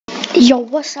Yo,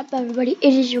 what's up everybody?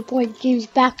 It is your boy James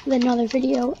back with another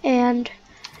video, and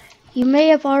you may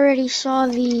have already saw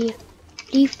the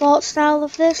default style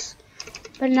of this,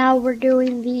 but now we're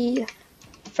doing the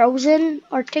frozen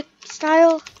Artic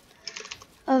style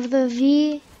of the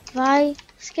Vi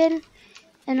skin,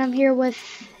 and I'm here with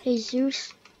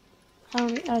Jesus. I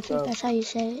think that's how you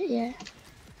say it, yeah.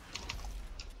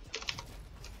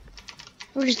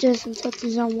 We're just doing some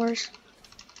Tilted Zone Wars.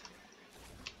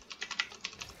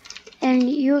 And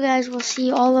you guys will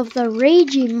see all of the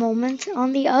raging moments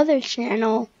on the other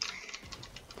channel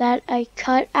that I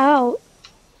cut out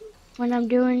when I'm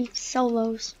doing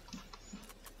solos.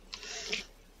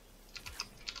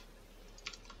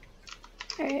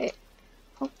 Alright.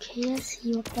 Okay, I see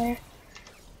you up there.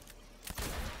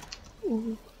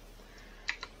 Ooh.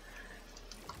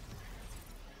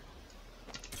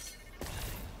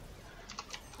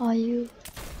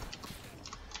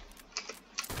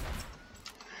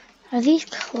 Are these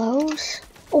close?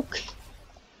 Okay.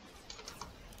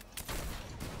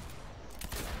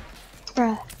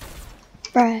 Bruh.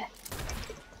 Bruh.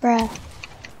 Bruh.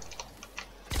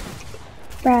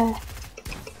 Bruh.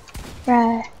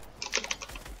 Bruh.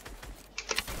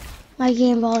 My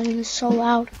game volume is so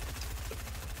loud.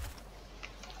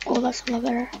 Oh, that's a lot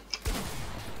better.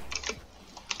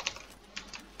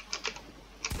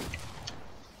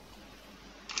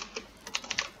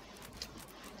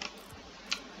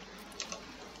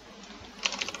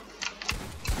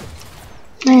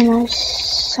 Man, I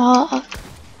suck.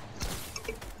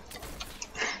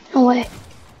 No way.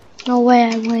 No way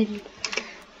I win.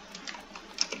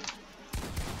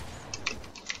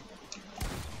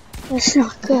 That's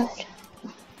not good.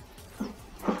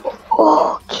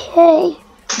 Okay.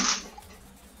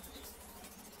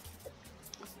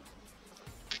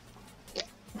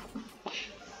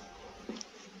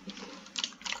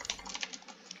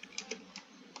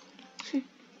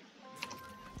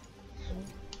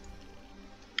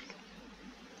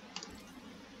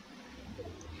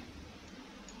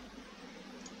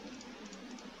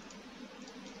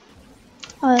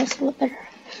 Oh, that's a little better.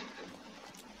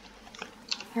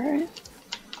 Alright.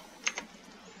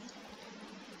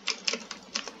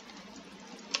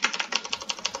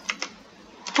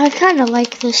 I kind of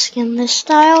like this skin, this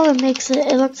style.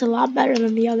 It looks a lot better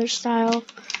than the other style.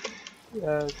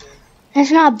 Yeah. It's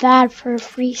not bad for a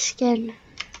free skin.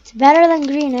 It's better than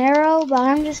Green Arrow, but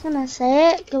I'm just gonna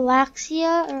say it.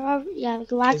 Galaxia,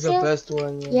 Galaxia. It's the best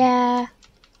one. Yeah.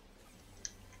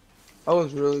 That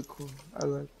was really cool. I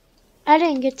like it. I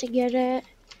didn't get to get it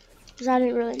because I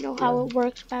didn't really know how it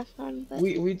works back then. But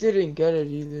we didn't get it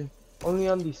either. Only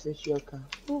on the Fishy account.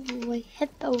 ooh, boy,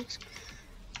 hit those.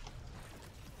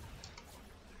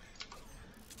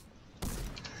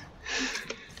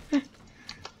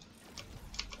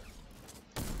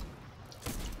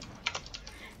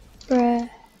 Bruh.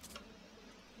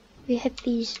 We hit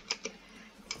these.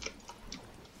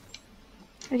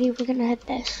 Ready? We're gonna hit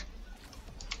this.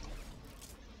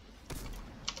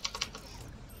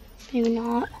 Maybe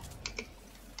not.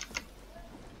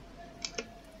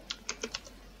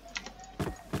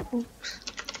 Oops.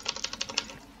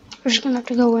 We're just gonna have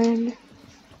to go in.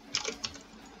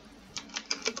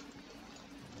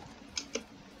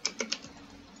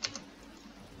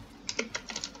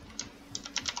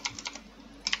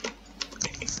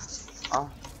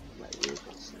 My ears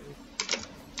are safe.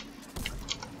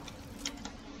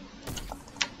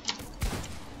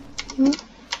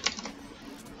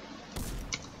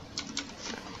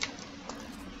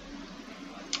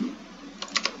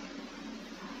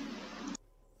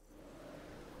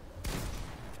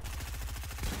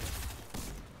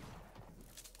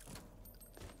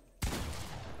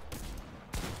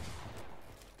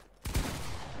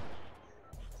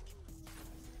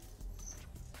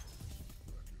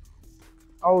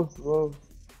 I was low.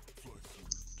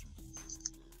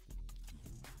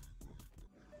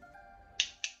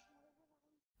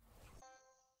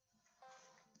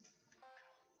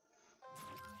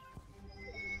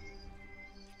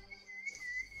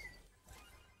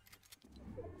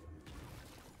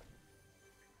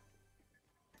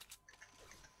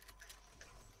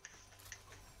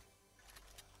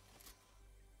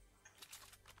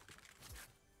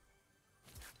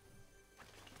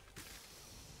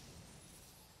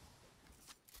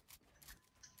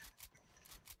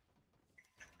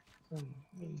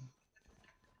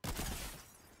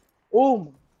 Oh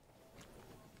my.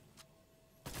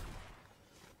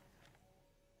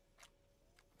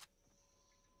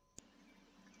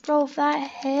 Bro, if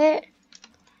that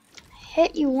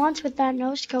hit you once with that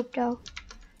no scope though.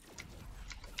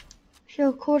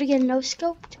 Feel cool to get no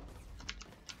scoped.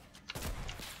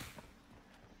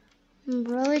 I'm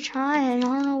really trying. I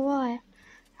don't know why.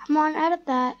 Come on, edit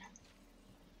that.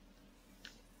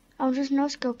 I'll just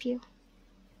no-scope you.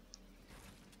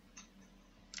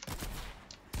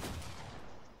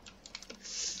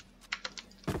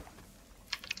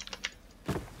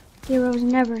 Heroes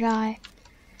never die.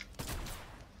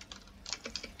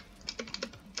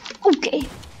 Okay.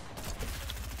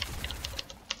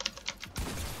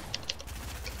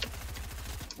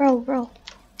 Bro.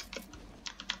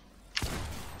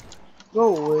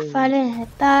 Go away. If I didn't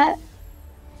hit that.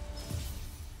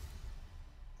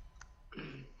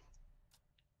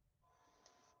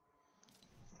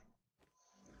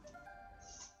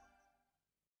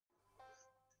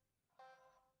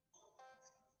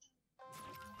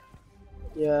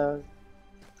 Yeah.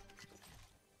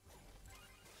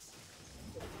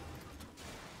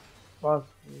 Fuck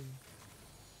me.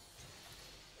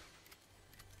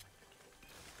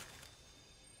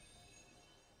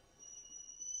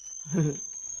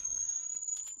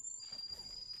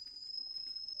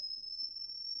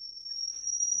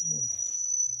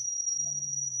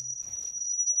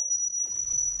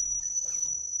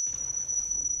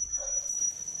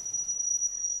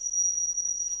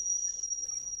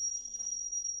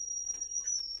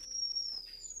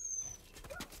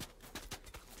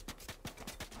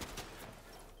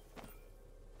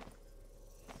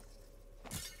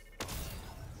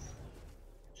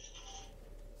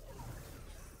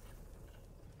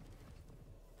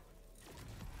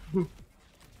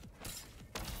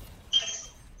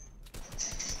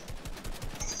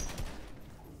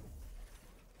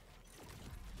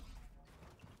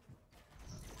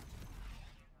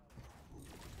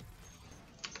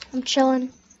 I'm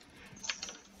chilling.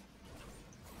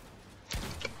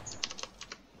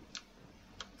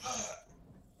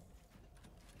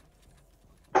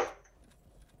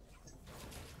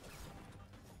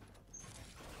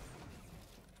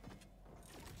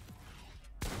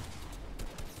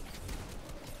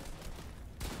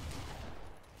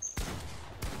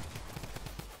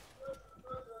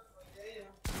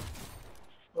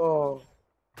 Oh.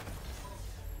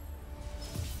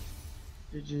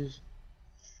 GG's.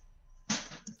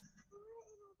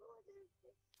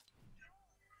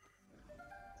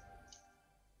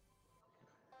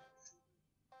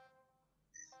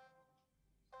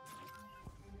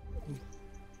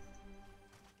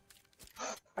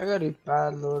 I got a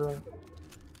bad loader.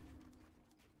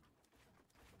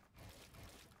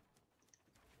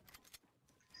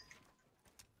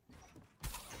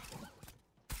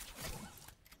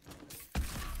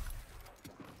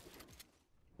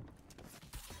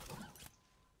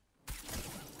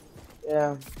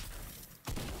 Yeah.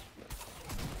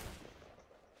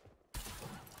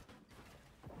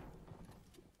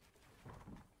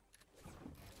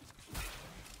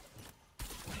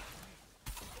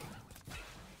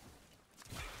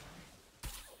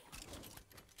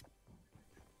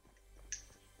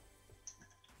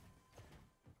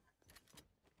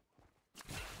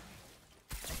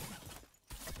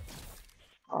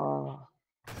 Ah.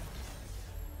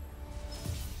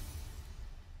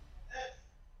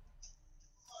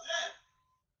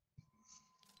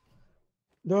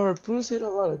 The harpoons hit a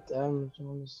lot of damage,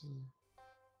 honestly.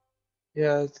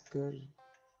 Yeah, it's good.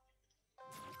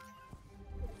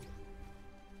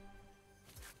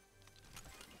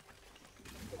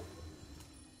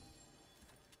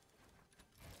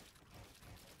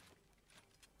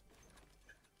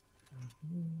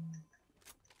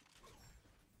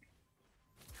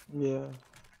 Yeah.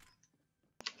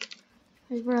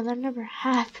 Bro, that never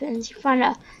happens. You find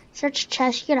a search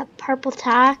chest, you get a purple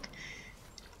tack.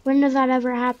 When does that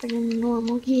ever happen in a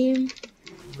normal game?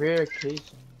 Rare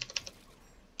occasion.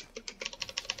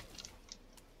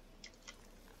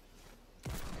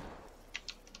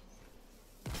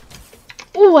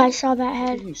 Ooh, I saw that What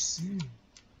head. did you see?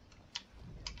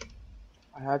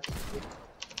 I had to.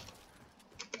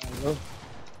 I know.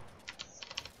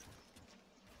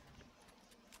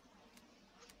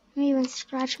 I even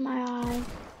scratch my eye.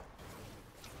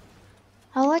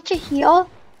 I'll let you heal.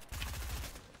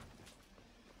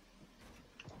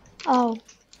 Oh.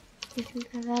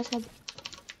 That's a...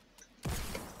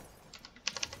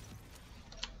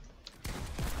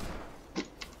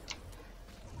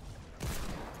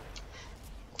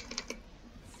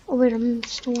 Oh wait, I'm in the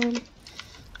storm. Should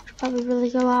probably really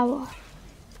go out.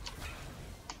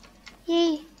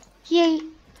 Yay! Yay!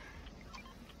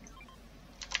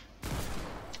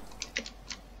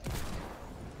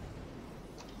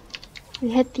 We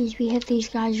hit these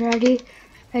guys. Ready?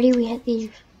 Ready, we hit these.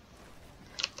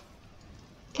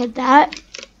 Get that?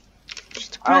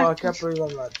 Just to Oh, I practice. can't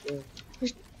believe I'm not dead.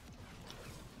 Just...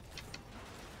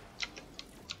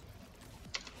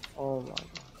 Oh Oh my god.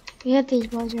 We hit these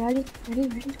boys. Ready?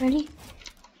 Ready?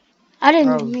 I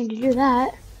didn't mean to do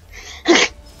that.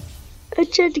 I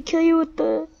tried to kill you with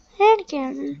the hand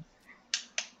cannon.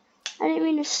 I didn't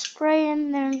mean to spray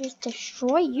in there and just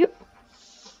destroy you.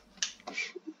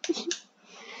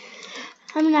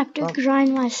 I'm gonna have to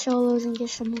grind my solos and get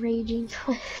some raging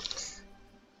clips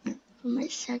for my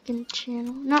second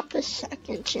channel. Not the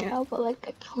second channel, but like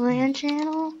the clan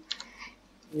channel.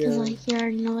 Because like you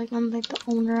already know, like I'm like the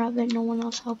owner of it. No one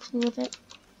else helps me with it.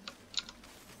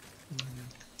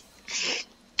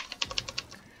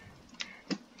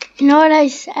 You know what I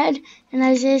said? And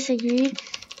Isaiah agreed.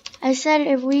 I said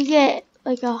if we get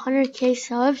like 100k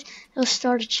subs, he'll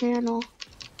start a channel.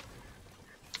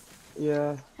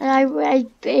 Yeah. And I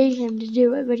beg him to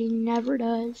do it, but he never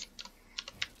does.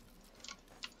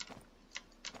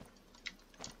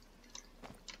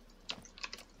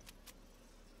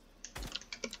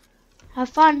 Have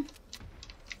fun.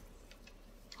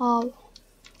 Oh.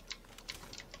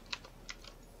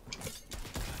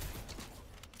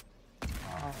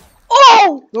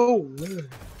 Oh! No way.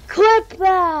 Clip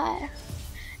that!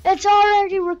 It's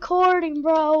already recording,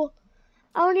 bro.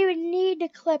 I don't even need to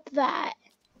clip that.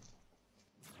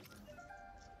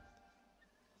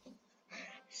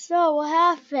 So, what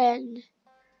happened?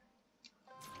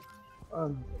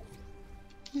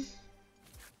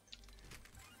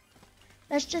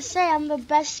 Let's just say I'm the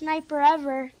best sniper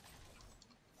ever.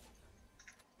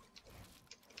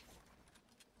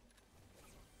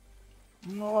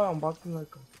 No, I'm walking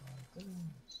like a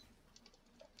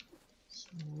it's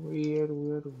weird.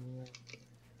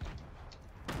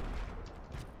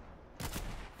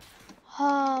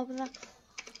 Oh,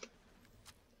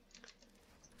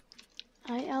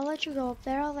 I'll let you go up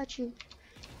there. I'll let you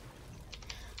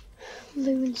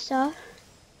loot and stuff.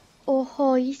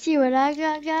 Oh, you see what I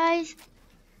got, guys?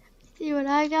 See what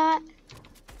I got?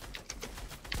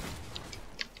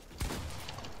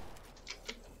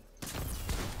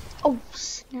 Oh,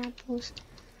 snapples.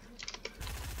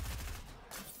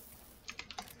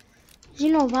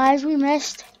 You know vibes we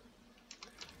missed?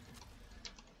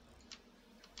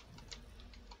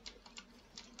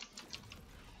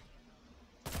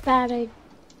 Bad idea.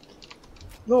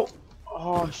 No.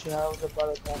 Oh shit, I was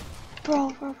about to die.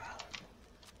 Bro.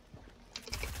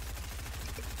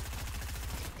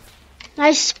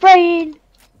 Nice spraying.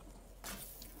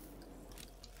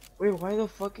 Wait, why the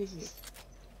fuck is it?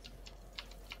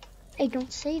 Hey,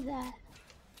 don't say that.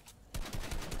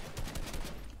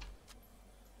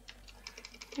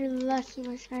 You're lucky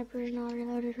my sniper is not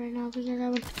reloaded right now because I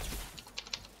would.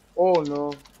 Oh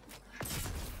no.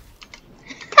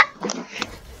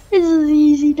 This is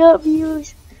easy, not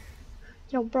views.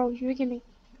 Yo, bro, you're gonna.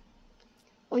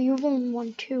 Oh, you've only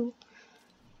won 2.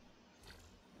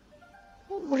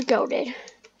 We're goated.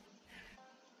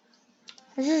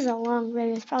 This is a long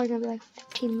video. It's probably gonna be like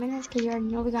 15 minutes because you already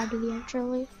know we gotta do the outro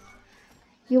later.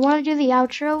 You wanna do the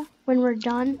outro when we're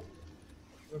done?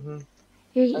 I said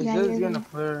it's gonna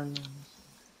play.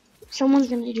 Someone's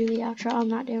gonna do the outro. I'm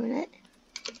not doing it.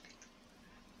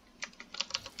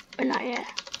 But not yet.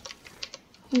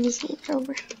 When this game's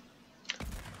over.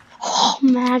 Oh,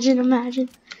 imagine.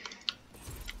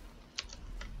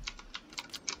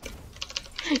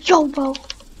 Yo, bro.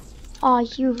 Oh,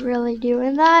 you really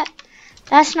doing that?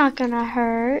 That's not gonna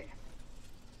hurt.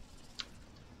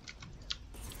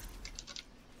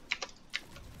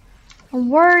 Don't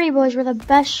worry, boys. We're the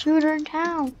best shooter in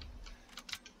town.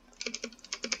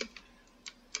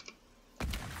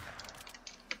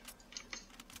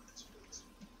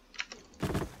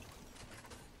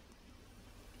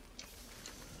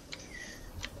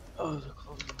 Oh, they're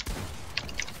close.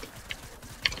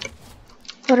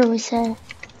 What did we say?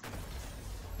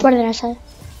 What did I say?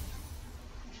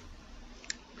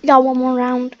 We got one more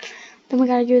round. Then we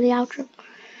gotta do the outro.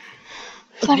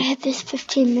 Gotta hit this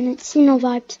 15 minutes. You know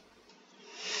vibes.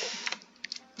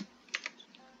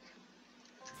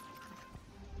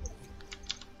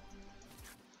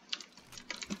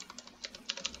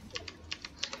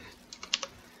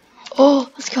 Oh,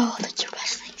 let's go. The 2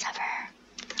 best things ever.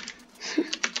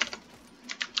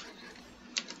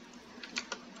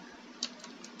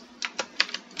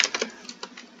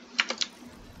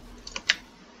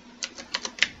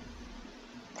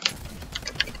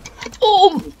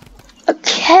 Oh!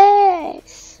 Okay,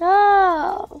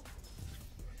 so...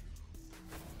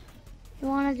 You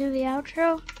want to do the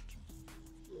outro?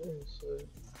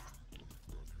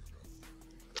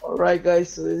 Alright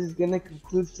guys, so this is gonna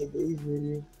conclude today's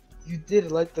video. If you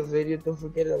did like the video, don't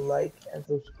forget to like and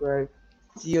subscribe.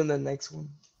 See you in the next one.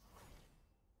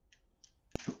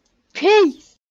 Peace!